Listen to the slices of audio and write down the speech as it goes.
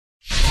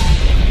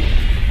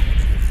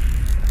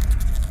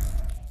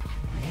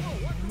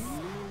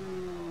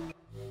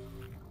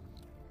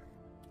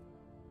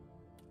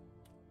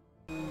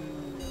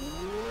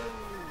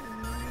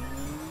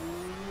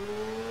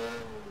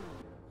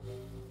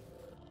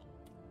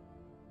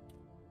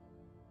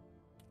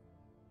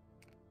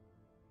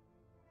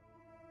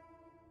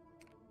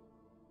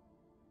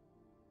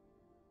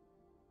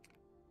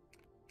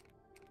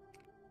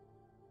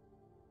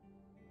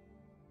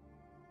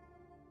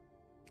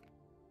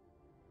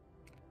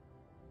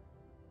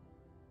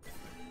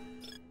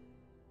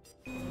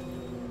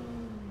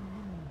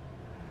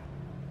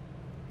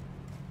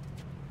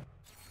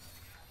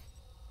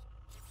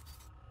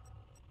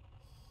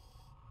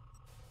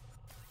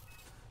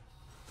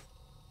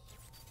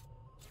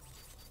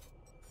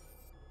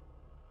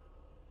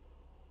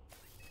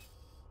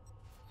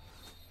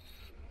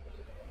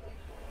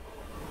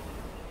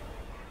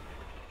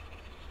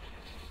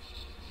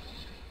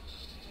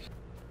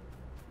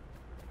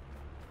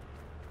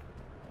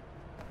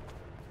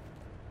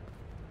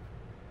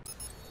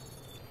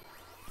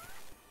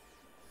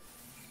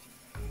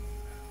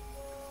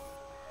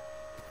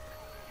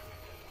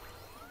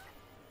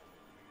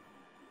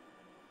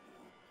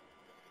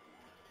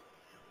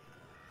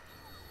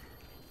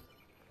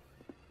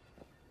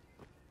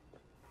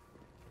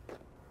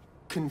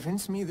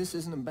convince me this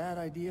isn't a bad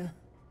idea?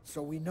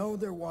 So we know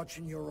they're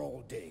watching your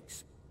old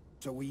digs.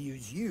 So we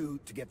use you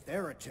to get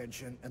their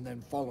attention and then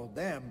follow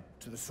them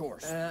to the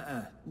source.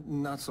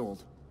 Not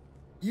sold.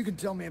 You can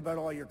tell me about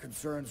all your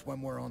concerns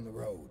when we're on the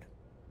road.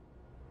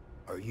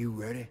 Are you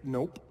ready?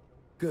 Nope.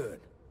 Good.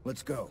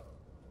 Let's go.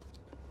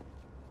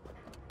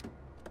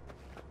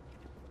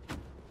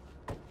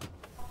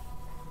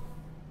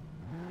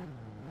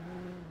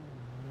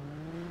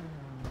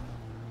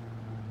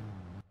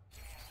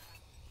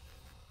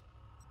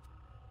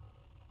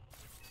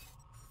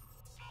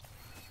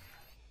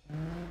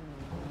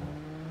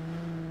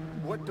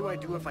 What do I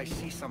do if I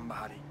see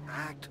somebody?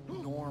 Act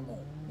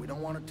normal. We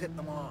don't want to tip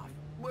them off.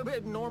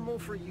 But normal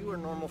for you or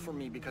normal for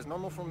me? Because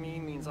normal for me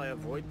means I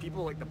avoid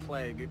people like the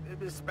plague,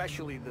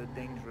 especially the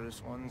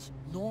dangerous ones.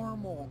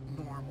 Normal.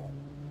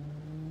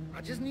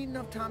 I just need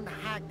enough time to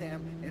hack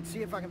them and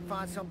see if I can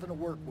find something to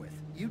work with.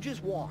 You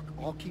just walk.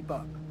 I'll keep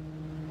up.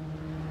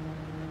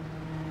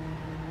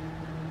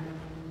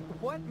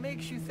 What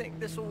makes you think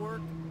this'll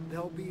work?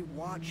 They'll be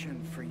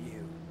watching for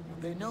you.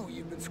 They know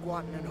you've been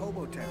squatting in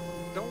Hobotown.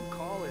 Don't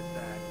call it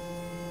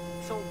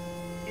that. So,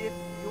 if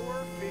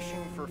you're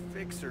fishing for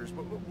fixers,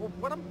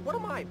 what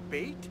am I,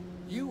 bait?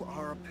 You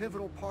are a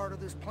pivotal part of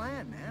this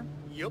plan, man.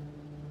 Yup,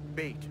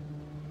 bait.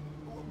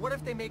 What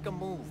if they make a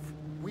move?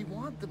 We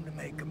want them to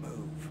make a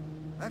move.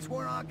 That's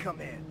where I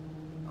come in.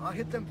 I'll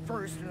hit them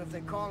first, and if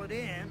they call it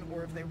in,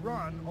 or if they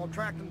run, I'll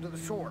track them to the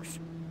source.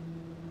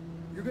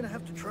 You're gonna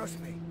have to trust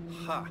me.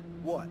 Ha.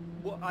 What?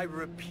 Well, I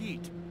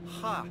repeat,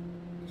 ha.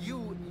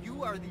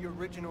 You are the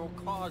original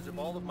cause of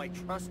all of my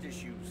trust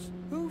issues.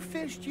 Who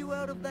fished you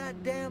out of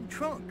that damn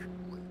trunk?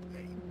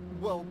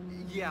 Well,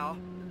 yeah,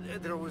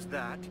 there was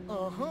that.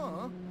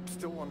 Uh-huh.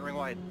 Still wondering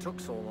why it took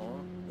so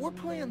long. We're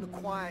playing the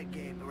quiet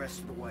game the rest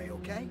of the way,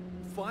 okay?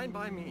 Fine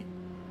by me.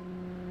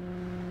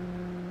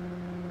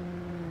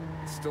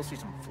 Still see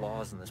some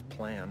flaws in this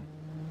plan.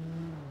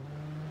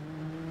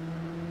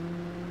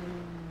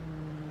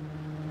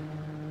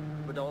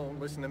 But don't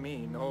listen to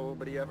me.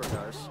 Nobody ever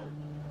does.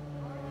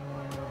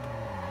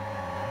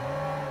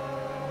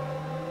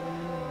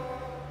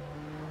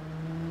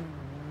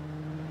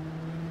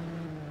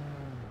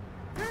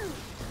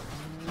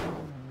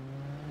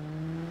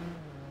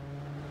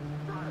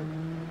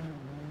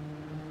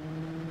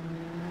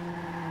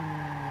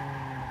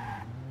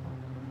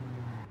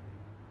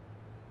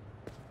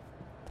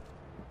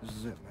 This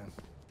is it, man.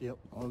 Yep.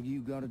 All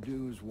you gotta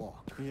do is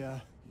walk. Yeah.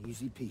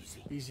 Easy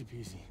peasy. Easy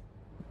peasy.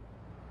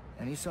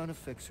 Any sign of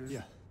fixers?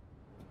 Yeah.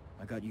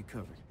 I got you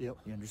covered. Yep.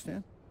 You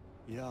understand?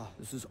 Yeah.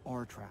 This is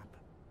our trap.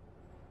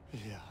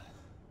 Yeah.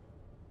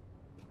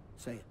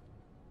 Say it.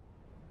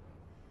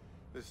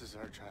 This is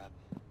our trap.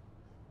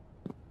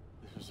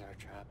 This is our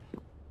trap.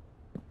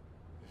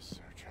 This is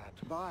our trap.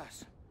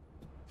 Tobias,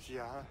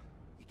 Yeah.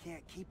 you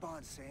can't keep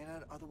on saying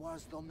it,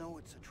 otherwise they'll know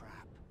it's a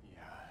trap.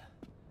 Yeah.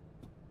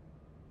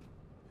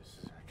 This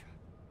is our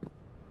trap.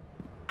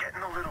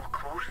 Getting a little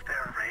close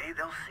there, Ray.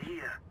 They'll see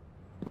you.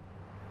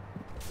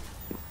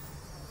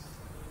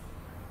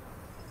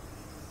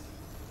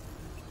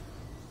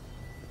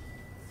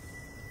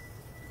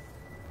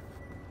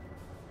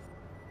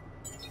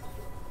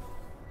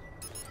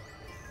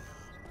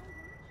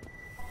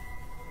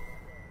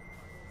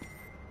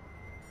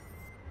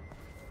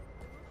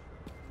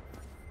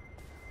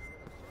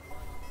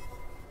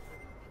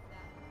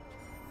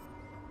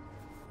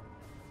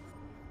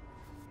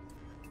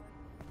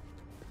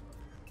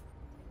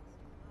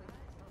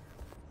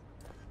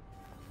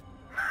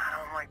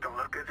 The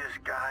look of this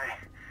guy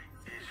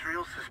is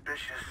real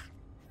suspicious.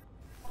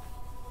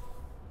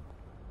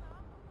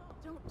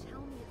 Don't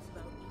tell me it's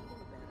about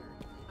eating better.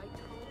 I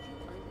told you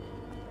I'm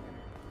eating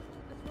better.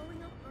 The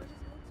throwing up part is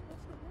how it's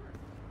supposed to work.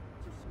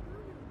 So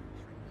screw your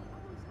luxury.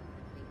 Always on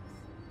my face.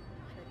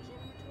 That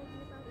gym you told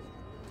me about is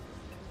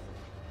really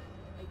expensive.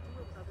 I do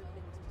have other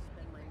things to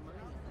spend my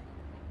money on.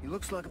 He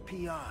looks like a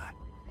PI.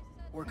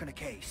 Working a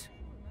case.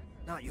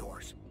 Not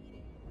yours.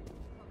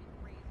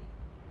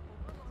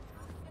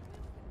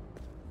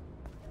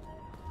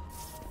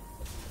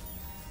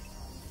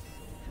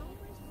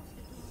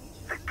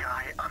 The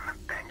guy on the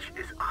bench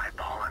is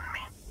eyeballing me.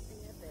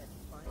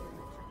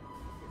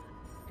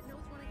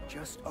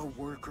 Just a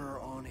worker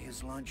on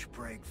his lunch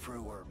break,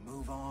 Frewer.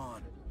 Move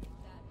on.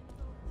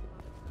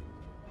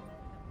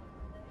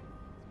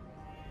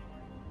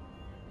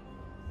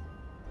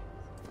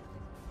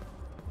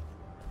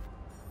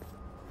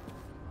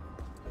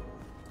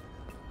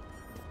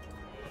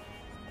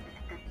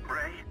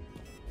 Ray?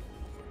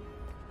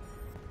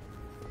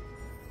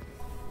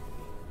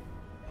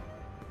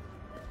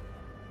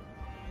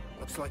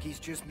 Looks like he's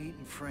just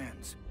meeting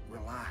friends.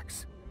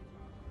 Relax.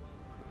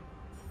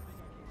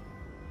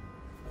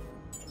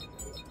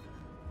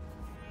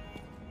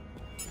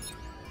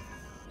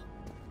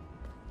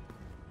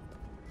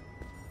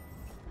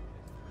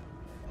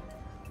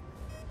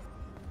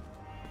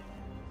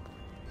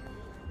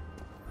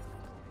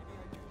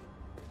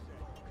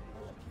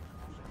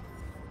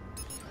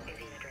 Is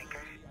he a drinker?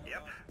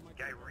 Yep.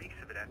 Guy reeks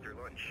of it after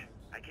lunch.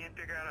 I can't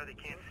figure out how they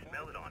can't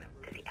smell it on him.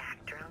 Does he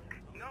act drunk?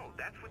 No,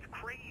 that's what's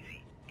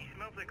crazy. He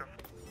smells like a...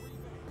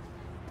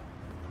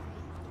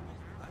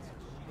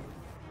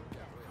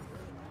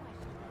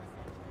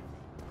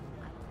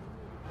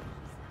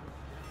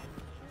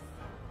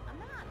 I'm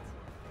not.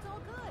 It's all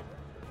good.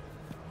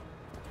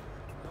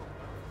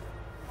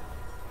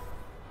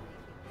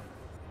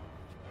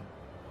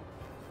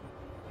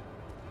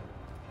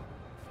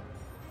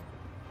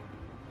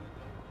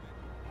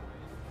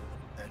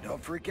 And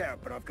don't freak out,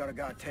 but I've got a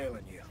guy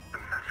tailing you.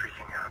 I'm not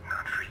freaking out,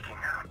 not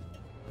freaking out.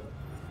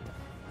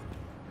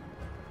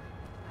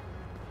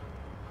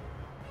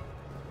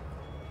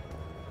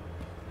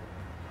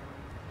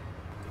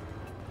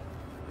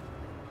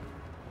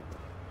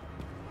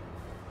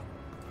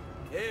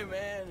 Hey,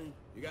 man,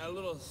 you got a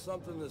little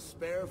something to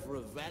spare for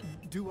a vet?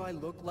 Do I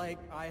look like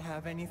I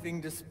have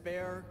anything to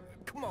spare?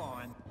 Come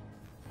on.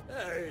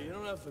 Hey, you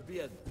don't have to be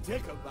a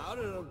dick about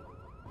it. I'm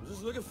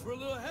just looking for a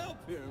little help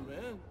here,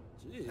 man.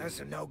 Jeez. That's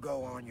a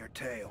no-go on your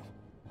tail.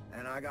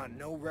 And I got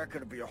no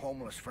record of your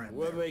homeless friend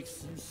What there.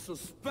 makes you so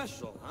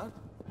special, huh?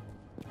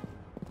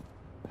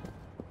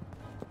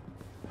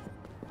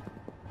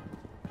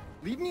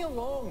 Leave me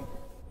alone.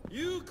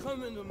 You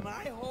come into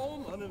my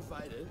home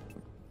uninvited.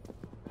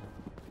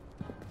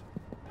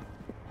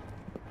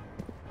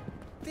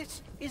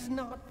 This is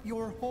not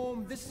your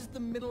home. This is the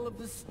middle of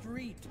the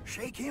street.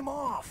 Shake him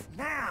off,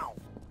 now!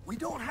 We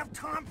don't have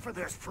time for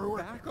this, Frewer.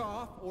 Back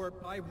off, or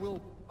I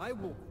will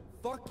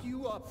fuck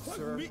you up, Fuck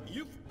sir. me,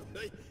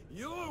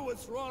 you're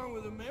what's wrong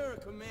with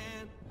America,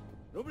 man.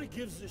 Nobody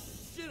gives a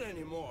shit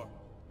anymore.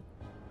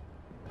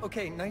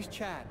 Okay, nice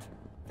chat.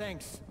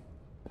 Thanks.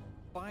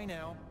 Bye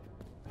now.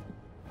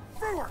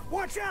 Frewer,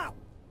 watch out!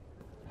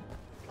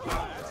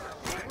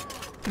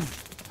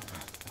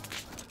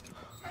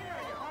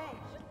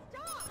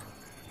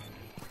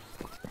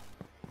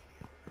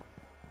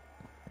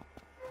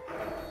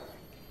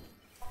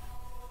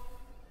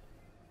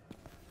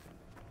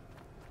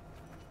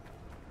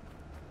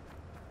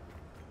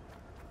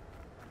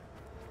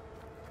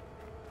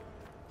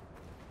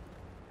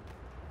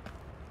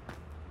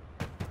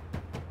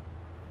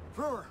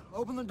 Frewer,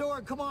 open the door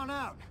and come on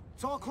out.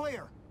 It's all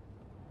clear.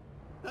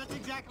 That's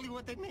exactly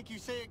what they'd make you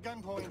say at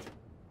gunpoint.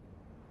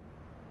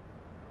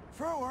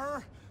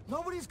 Frewer,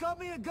 nobody's got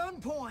me at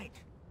gunpoint.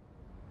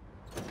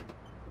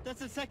 That's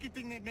the second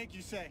thing they'd make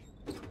you say.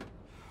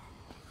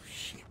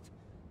 Shit.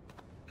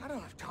 I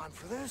don't have time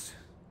for this.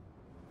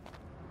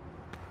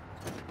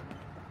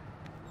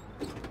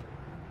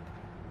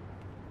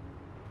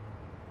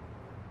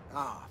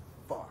 Ah,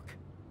 fuck.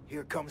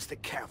 Here comes the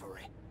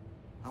cavalry.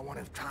 I won't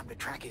have time to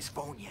track his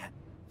phone yet.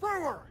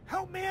 Frewer,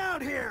 help me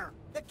out here!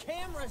 The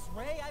cameras,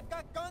 Ray. I've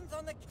got guns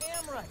on the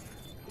camera.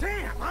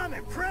 Damn, I'm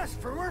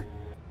impressed, Frewer.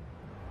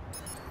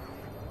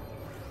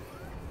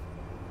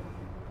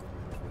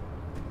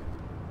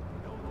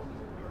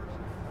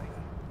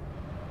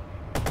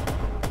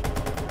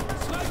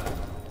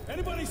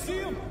 Anybody see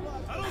him?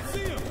 I don't see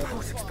him. I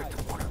was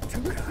expecting one or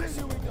two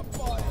guys.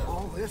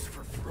 All this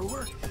for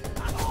Frewer?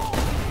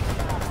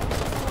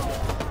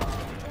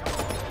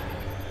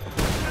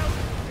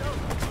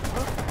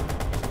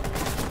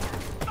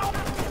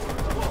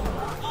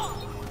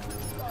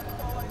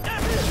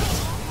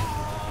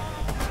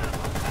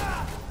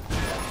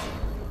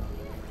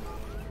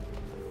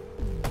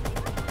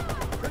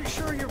 Pretty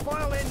sure you're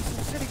violating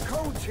some city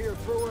codes here,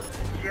 Frewer.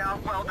 Yeah,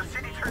 well, the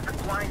city turns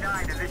a blind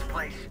eye to this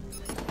place.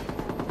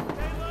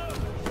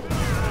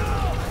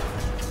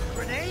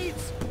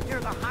 Grenades? Near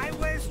the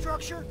highway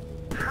structure?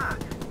 Huh.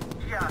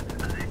 Yeah,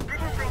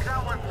 didn't think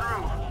that one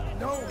through.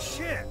 No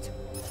shit.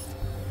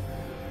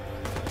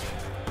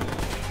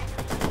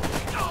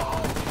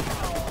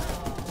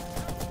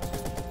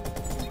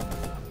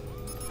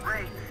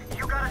 Ray,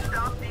 you gotta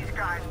stop these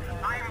guys.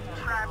 I'm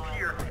trapped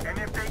here, and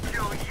if they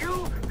kill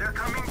you, they're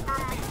coming for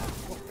me.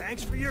 Well,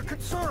 thanks for your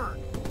concern.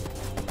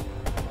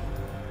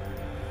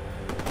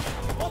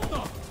 What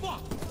the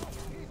fuck?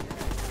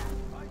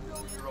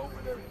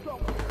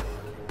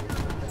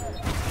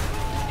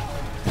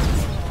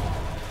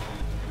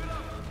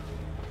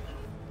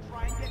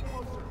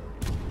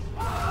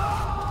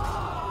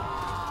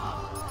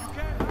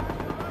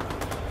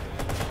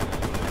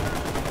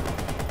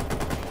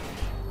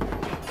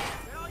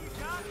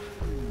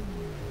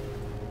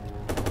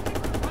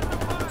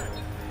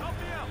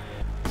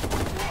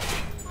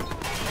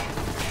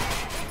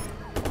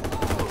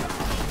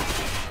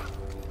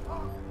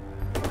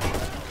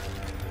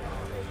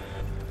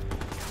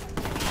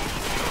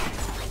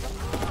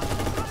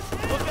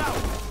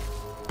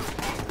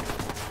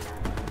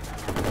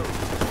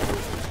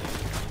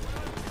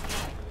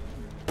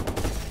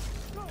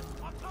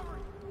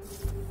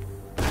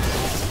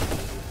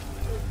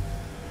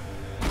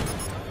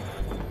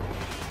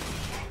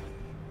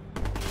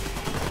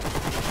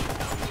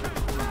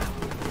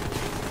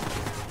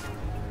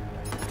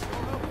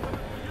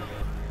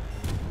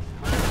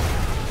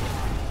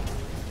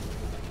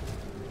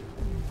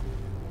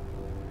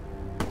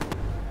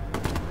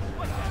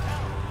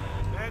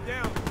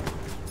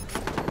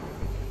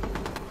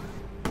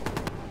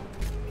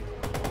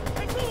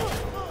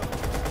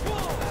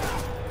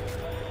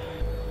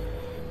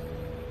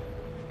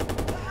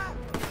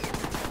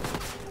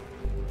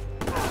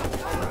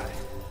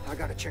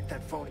 check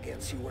that phone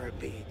again, see where it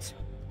beats.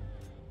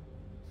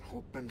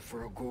 Hoping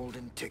for a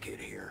golden ticket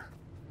here.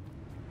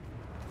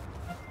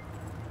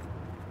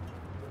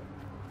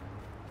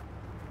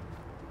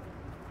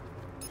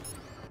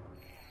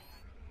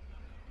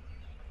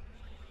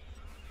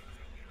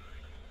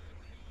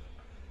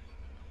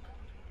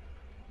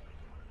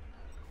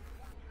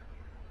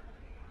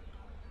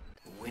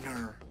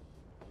 Winner.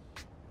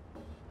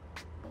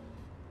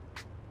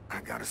 I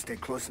gotta stay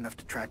close enough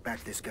to track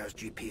back this guy's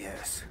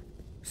GPS.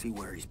 See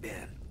where he's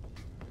been.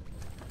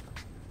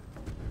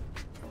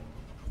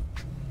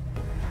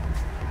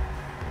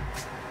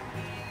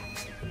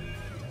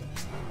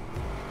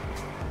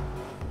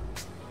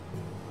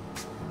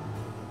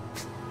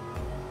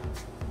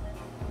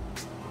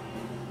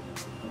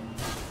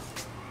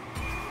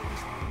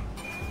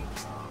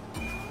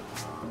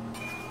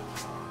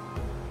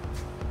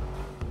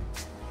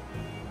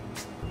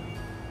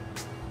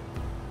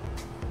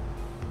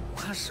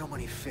 Why so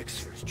many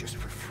fixers just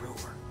for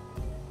Frewer?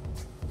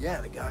 Yeah,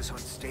 the guy's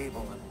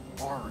unstable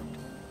and armed,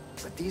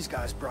 but these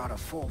guys brought a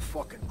full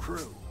fucking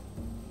crew.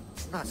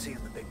 I'm not seeing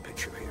the big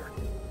picture here.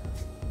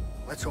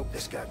 Let's hope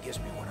this guy gives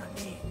me what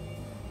I need.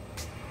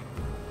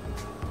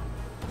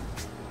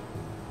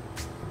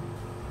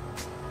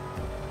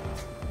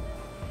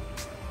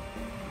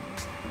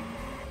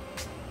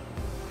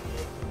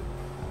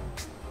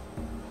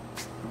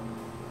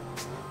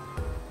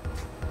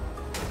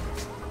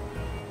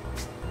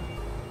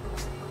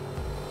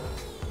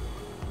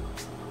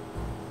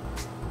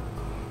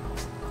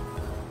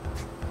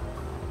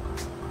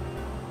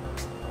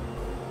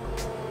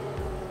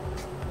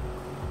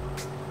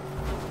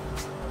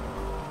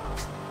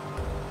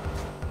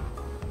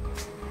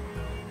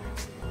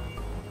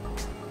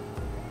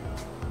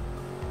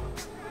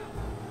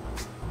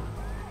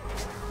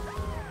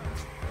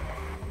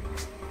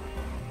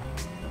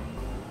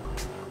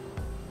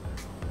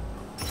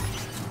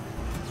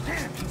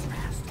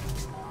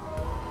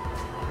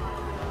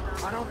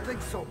 I don't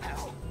think so,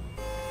 pal.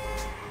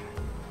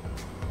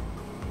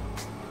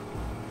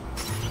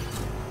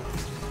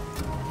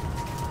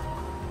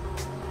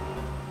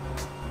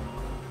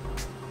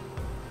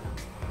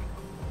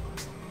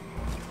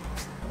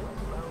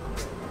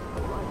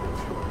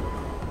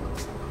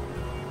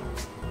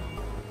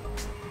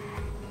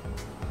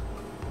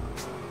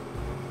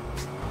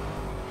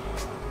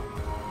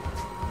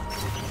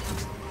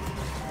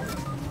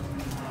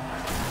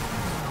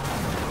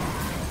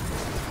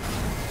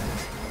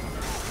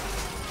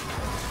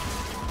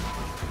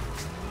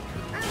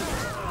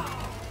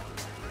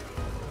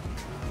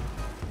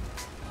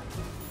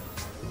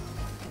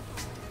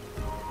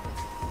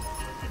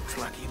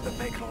 Like you've been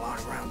making a lot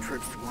of round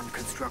trips to one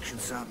construction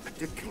site in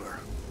particular.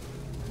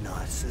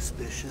 Not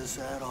suspicious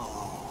at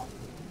all.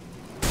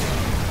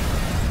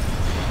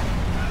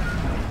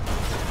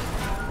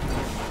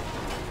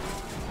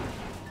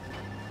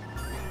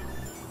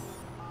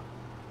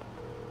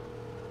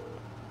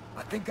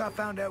 I think I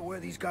found out where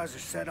these guys are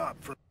set up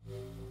for...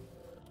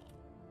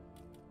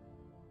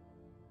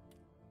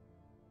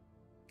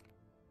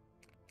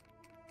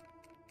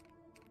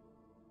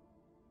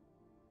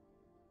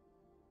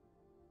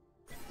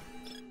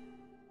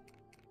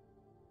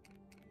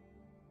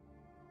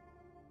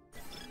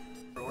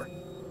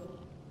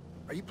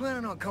 Are you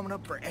planning on coming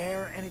up for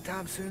air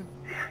anytime soon?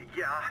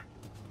 Yeah.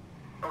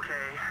 Okay.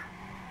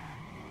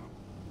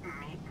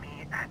 Meet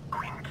me at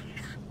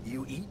Quinky's.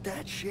 You eat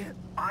that shit?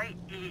 I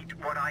eat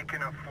what I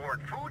can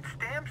afford. Food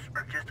stamps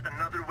are just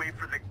another way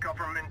for the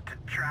government to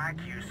track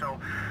you, so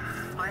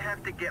I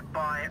have to get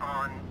by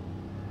on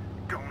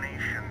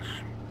donations.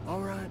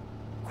 All right.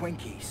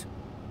 Quinky's.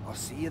 I'll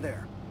see you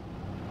there.